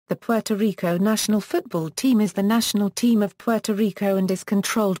The Puerto Rico national football team is the national team of Puerto Rico and is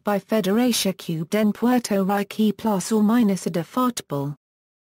controlled by Federación de Puerto Rico plus or minus de Fútbol.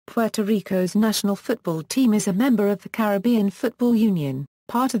 Puerto Rico's national football team is a member of the Caribbean Football Union,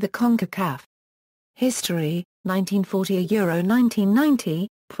 part of the CONCACAF. History: 1940 Euro 1990,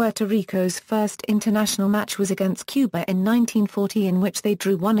 Puerto Rico's first international match was against Cuba in 1940 in which they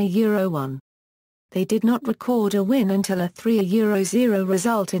drew 1-1. They did not record a win until a 3-0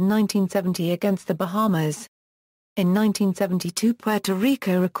 result in 1970 against the Bahamas. In 1972 Puerto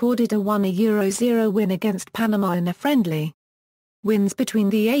Rico recorded a 1-0 win against Panama in a friendly. Wins between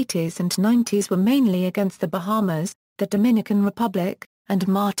the 80s and 90s were mainly against the Bahamas, the Dominican Republic, and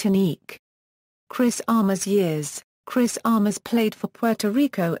Martinique. Chris Armas years: Chris Armas played for Puerto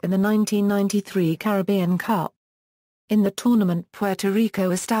Rico in the 1993 Caribbean Cup. In the tournament Puerto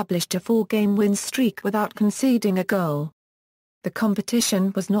Rico established a 4-game win streak without conceding a goal. The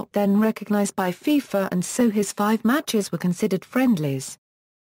competition was not then recognized by FIFA and so his 5 matches were considered friendlies.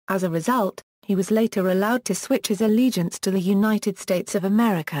 As a result, he was later allowed to switch his allegiance to the United States of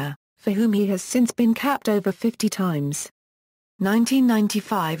America, for whom he has since been capped over 50 times.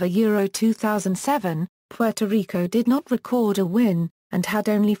 1995 Euro 2007, Puerto Rico did not record a win, and had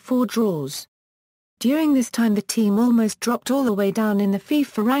only 4 draws. During this time the team almost dropped all the way down in the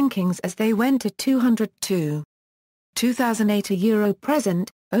FIFA rankings as they went to 202. 2008 Euro present,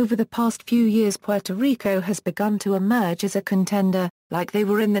 over the past few years Puerto Rico has begun to emerge as a contender, like they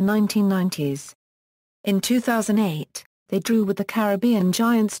were in the 1990s. In 2008, they drew with the Caribbean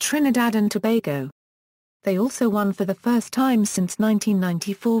giants Trinidad and Tobago. They also won for the first time since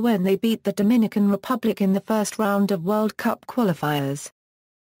 1994 when they beat the Dominican Republic in the first round of World Cup qualifiers.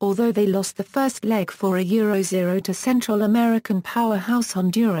 Although they lost the first leg 4-0 to Central American powerhouse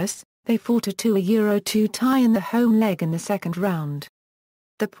Honduras, they fought a 2-2 tie in the home leg in the second round.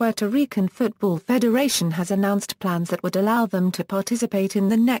 The Puerto Rican Football Federation has announced plans that would allow them to participate in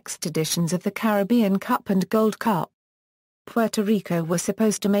the next editions of the Caribbean Cup and Gold Cup. Puerto Rico were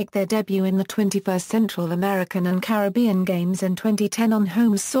supposed to make their debut in the 21st Central American and Caribbean Games in 2010 on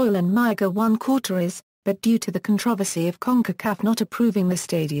home soil in Miga 1/4, but due to the controversy of CONCACAF not approving the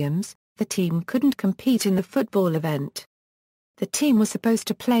stadiums, the team couldn't compete in the football event. The team was supposed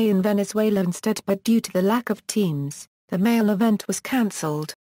to play in Venezuela instead but due to the lack of teams, the male event was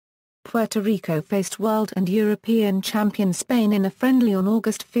cancelled. Puerto Rico faced world and European champion Spain in a friendly on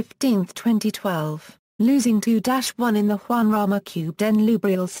August 15, 2012, losing 2-1 in the Juan Rama Cubden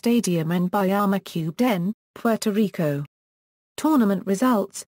Lubriel Stadium in Bayama Cubden, Puerto Rico. Tournament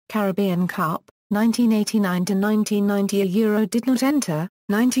results: Caribbean Cup, 1989 to 1990 Euro did not enter,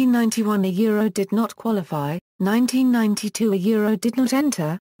 1991 Euro did not qualify, 1992 Euro did not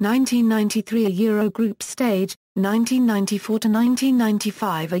enter, 1993 Euro group stage, 1994 to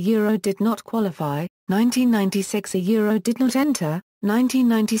 1995 Euro did not qualify, 1996 Euro did not enter,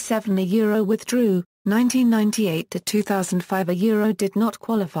 1997 Euro withdrew, 1998 to 2005 Euro did not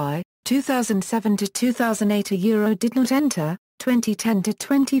qualify, 2007 to 2008 Euro did not enter, 2010 to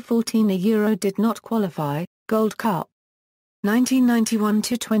 2014 Euro did not qualify, Gold Cup. 1991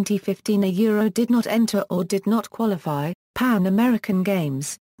 to 2015 Euro did not enter or did not qualify, Pan American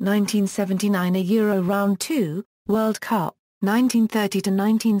Games, 1979 Euro Round 2, World Cup, 1930 to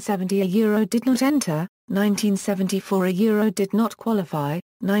 1970 Euro did not enter, 1974 Euro did not qualify,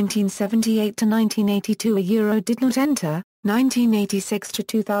 1978 to 1982 Euro did not enter, 1986 to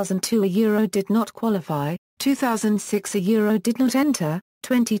 2002 Euro did not qualify, 2006 Euro did not enter,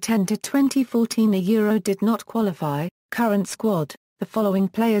 2010 to 2014 Euro did not qualify. Current squad: the following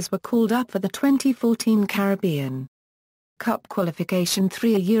players were called up for the 2014 Caribbean Cup qualification: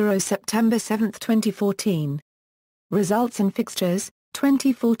 3 Euro September 7, 2014. Results and fixtures: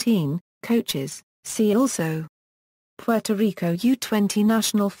 2014. Coaches, see also. Puerto Rico U20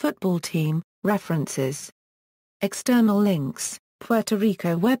 national football team, references. External links: Puerto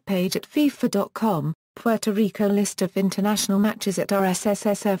Rico webpage at FIFA.com, Puerto Rico list of international matches at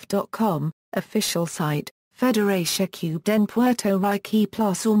rssf.com, official site, Federación de Puerto Rico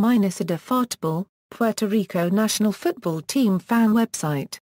plus or minus de Fútbol, Puerto Rico national football team fan website.